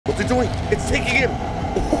doing? It's taking him.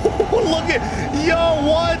 Look at, yo,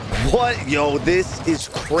 what? What? Yo, this is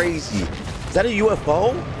crazy. Is that a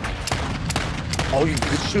UFO? Oh, you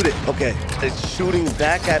can shoot it. Okay. It's shooting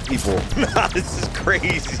back at people. Nah, this is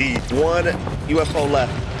crazy. One UFO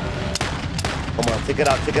left. Come on, take it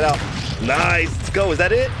out, take it out. Nice, let's go. Is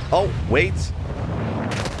that it? Oh, wait.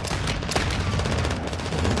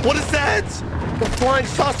 What is that? The flying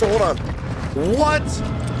saucer, hold on. What?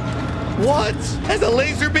 What? Has a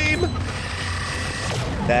laser beam?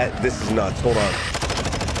 This is nuts, hold on.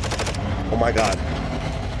 Oh my God.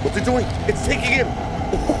 What's it doing? It's taking him.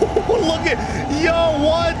 Look at, yo,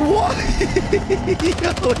 what? Yo,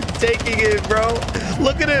 it's taking it, bro.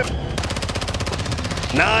 Look at him.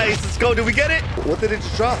 Nice, let's go. Did we get it? What did it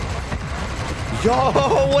just drop? Yo,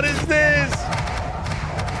 what is this?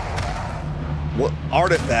 What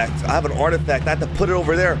artifact? I have an artifact. I have to put it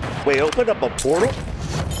over there. Wait, open up a portal?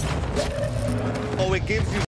 Oh, it gives you